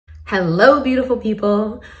Hello, beautiful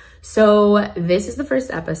people. So this is the first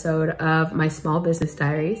episode of my small business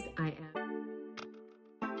diaries. I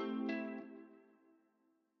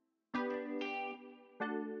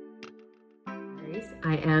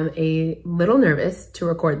am a little nervous to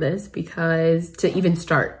record this because to even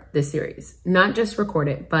start this series, not just record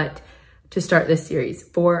it, but to start this series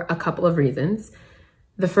for a couple of reasons.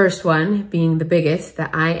 The first one being the biggest,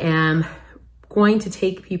 that I am going to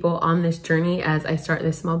take people on this journey as I start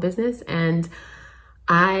this small business, and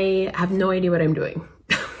I have no idea what I'm doing.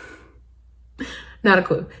 Not a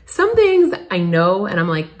clue. Some things I know and I'm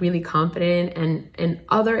like really confident, and in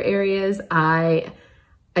other areas I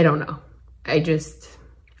don't know. I'm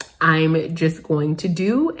just going to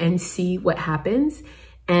do and see what happens.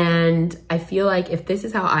 And I feel like if this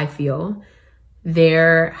is how I feel,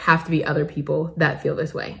 there have to be other people that feel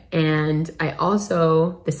this way. And I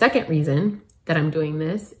also, the second reason that I'm doing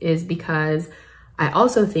this is because I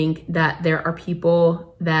also think that there are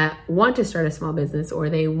people that want to start a small business,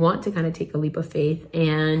 or they want to kind of take a leap of faith,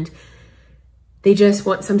 and they just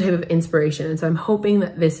want some type of inspiration. And so I'm hoping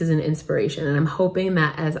that this is an inspiration, and I'm hoping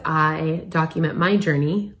that as I document my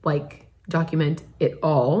journey, like document it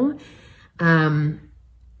all,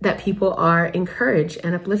 that people are encouraged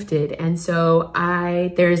and uplifted. And so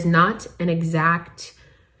there's not an exact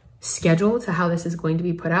schedule to how this is going to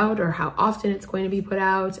be put out or how often it's going to be put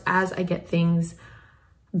out. As I get things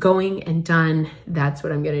going and done, that's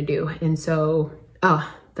what I'm gonna do. And so,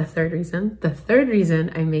 the third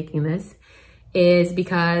reason I'm making this is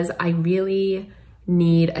because I really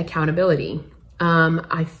need accountability.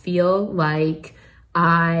 I feel like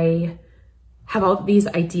I have all these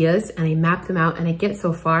ideas and I map them out and I get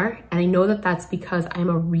so far, and I know that that's because I'm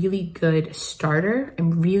a really good starter.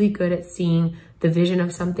 I'm really good at seeing the vision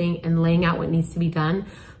of something and laying out what needs to be done,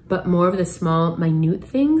 but more of the small, minute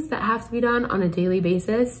things that have to be done on a daily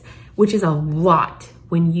basis, which is a lot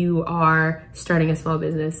when you are starting a small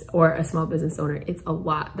business or a small business owner. It's a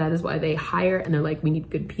lot. That is why they hire, and they're like, we need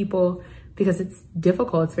good people, because it's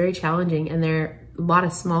difficult, it's very challenging, and there are a lot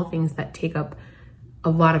of small things that take up a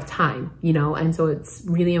lot of time, you know? And so it's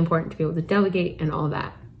really important to be able to delegate and all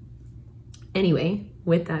that. Anyway,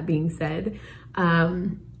 with that being said,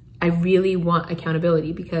 I really want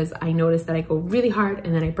accountability, because I notice that I go really hard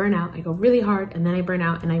and then I burn out. I go really hard and then I burn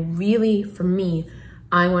out. And I really, for me,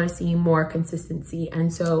 I want to see more consistency.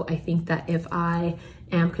 And so I think that if I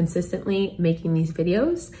am consistently making these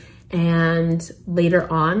videos, and later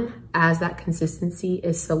on, as that consistency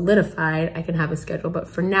is solidified, I can have a schedule. But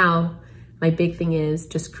for now, my big thing is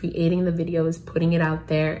just creating the videos, putting it out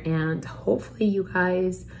there, and hopefully you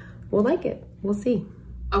guys will like it. We'll see.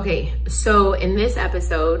 Okay, so in this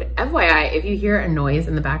episode, FYI, if you hear a noise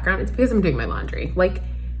in the background, it's because I'm doing my laundry. Like,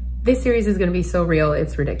 this series is gonna be so real,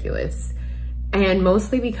 it's ridiculous. And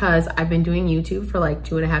mostly because I've been doing YouTube for like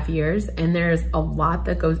 2.5 years, and there's a lot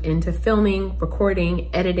that goes into filming, recording,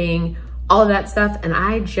 editing, all of that stuff. And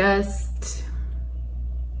I'm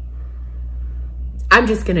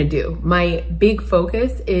just gonna do. My big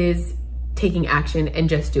focus is taking action and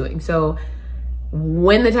just doing. So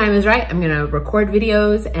when the time is right, I'm gonna record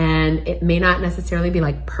videos, and it may not necessarily be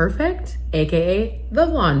like perfect, AKA the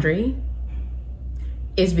laundry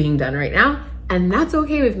is being done right now. And that's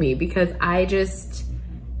okay with me, because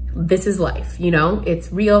this is life, you know?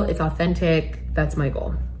 It's real, it's authentic, that's my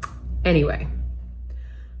goal. Anyway,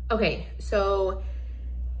 okay, so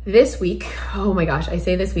this week, oh my gosh, I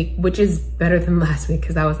say this week, which is better than last week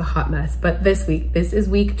because that was a hot mess, but this is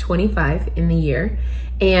week 25 in the year,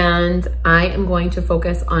 and I am going to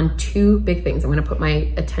focus on two big things. I'm gonna put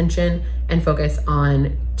my attention and focus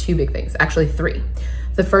on two big things, actually three.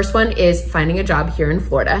 The first one is finding a job here in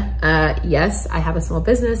Florida. Yes, I have a small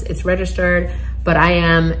business, it's registered, but I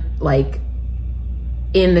am like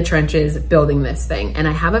in the trenches building this thing, and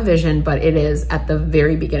I have a vision, but it is at the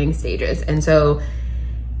very beginning stages. And so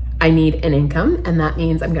I need an income, and that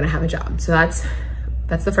means I'm gonna have a job. So that's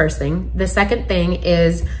the first thing. The second thing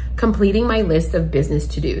is completing my list of business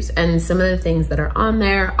to-dos. And some of the things that are on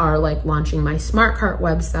there are like launching my Smart Cart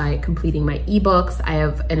website, completing my ebooks. I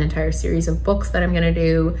have an entire series of books that I'm gonna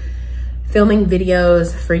do, filming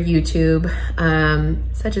videos for YouTube,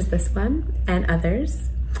 such as this one and others.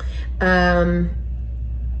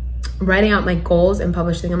 Writing out my goals and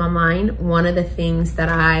publishing them online. One of the things that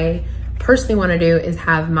I personally want to do is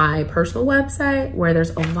have my personal website where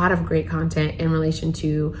there's a lot of great content in relation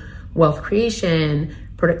to wealth creation,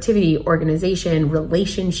 productivity, organization,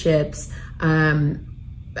 relationships.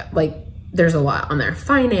 Like there's a lot on there.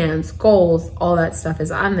 Finance, goals, all that stuff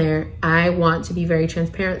is on there. I want to be very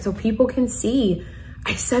transparent so people can see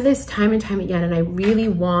I've said this time and time again, and I really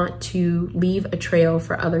want to leave a trail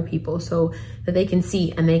for other people so that they can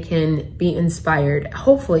see and they can be inspired.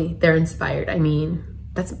 Hopefully they're inspired. I mean,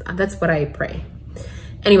 that's what I pray.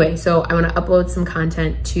 Anyway, so I want to upload some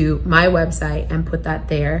content to my website and put that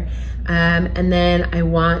there. And then I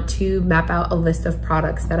want to map out a list of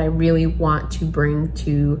products that I really want to bring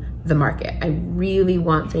to the market. I really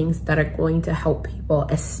want things that are going to help people,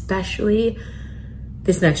 especially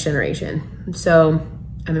this next generation. So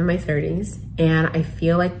I'm in my 30s, and I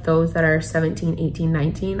feel like those that are 17, 18,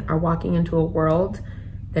 19 are walking into a world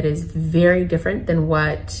that is very different than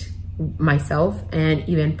what myself and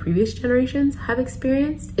even previous generations have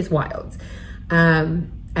experienced. It's wild.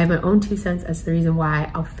 I have my own 2 cents as the reason why.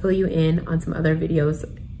 I'll fill you in on some other videos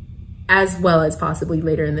as well as possibly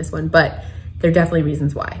later in this one, but there are definitely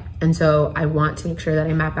reasons why. And so I want to make sure that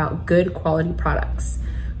I map out good quality products.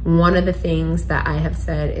 One of the things that I have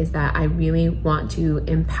said is that I really want to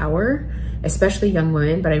empower, especially young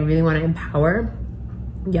women, but I really want to empower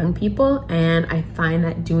young people. And I find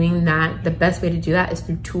that doing that, the best way to do that is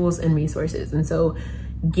through tools and resources. And so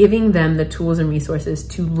giving them the tools and resources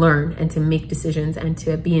to learn and to make decisions and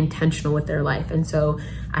to be intentional with their life. And so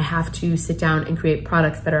I have to sit down and create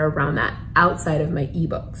products that are around that outside of my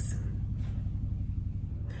ebooks.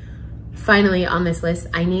 Finally, on this list,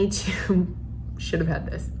 I need to should have had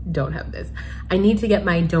this, don't have this. I need to get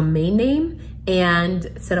my domain name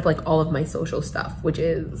and set up like all of my social stuff, which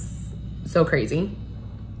is so crazy.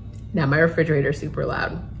 Now my refrigerator's super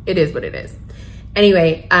loud. It is what it is.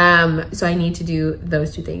 Anyway, so I need to do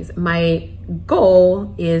those 2 things. My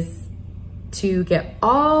goal is to get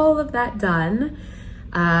all of that done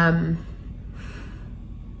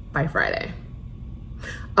by Friday.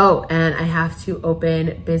 Oh, and I have to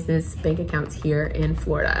open business bank accounts here in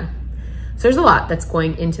Florida. So there's a lot that's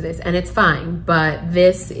going into this, and it's fine, but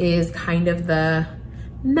this is kind of the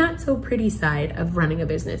not so pretty side of running a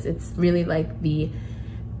business. It's really like the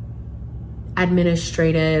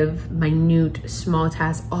administrative, minute, small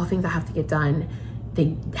tasks, all things that have to get done.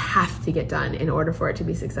 They have to get done in order for it to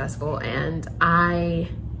be successful. And I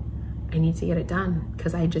need to get it done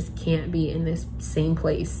because I just can't be in this same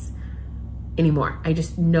place anymore. I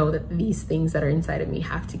just know that these things that are inside of me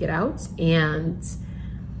have to get out. And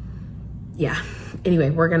yeah, anyway,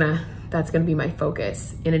 that's gonna be my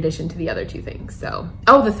focus in addition to the other 2 things. So,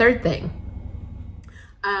 oh, the third thing.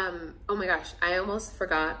 Oh my gosh, I almost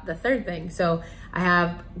forgot the third thing. So I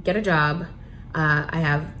have get a job, I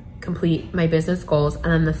have complete my business goals. And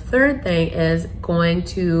then the third thing is going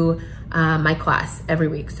to my class every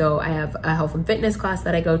week. So I have a health and fitness class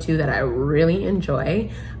that I go to that I really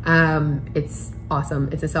enjoy. It's awesome.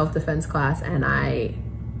 It's a self-defense class, and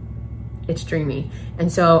it's dreamy.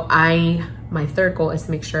 And so my third goal is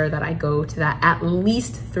to make sure that I go to that at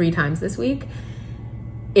least 3 times this week,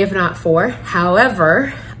 if not 4.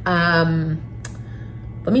 However,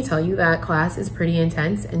 let me tell you, that class is pretty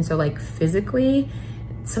intense. And so like physically,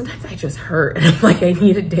 sometimes I just hurt and I'm like, I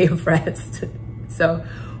need a day of rest. So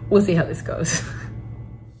we'll see how this goes.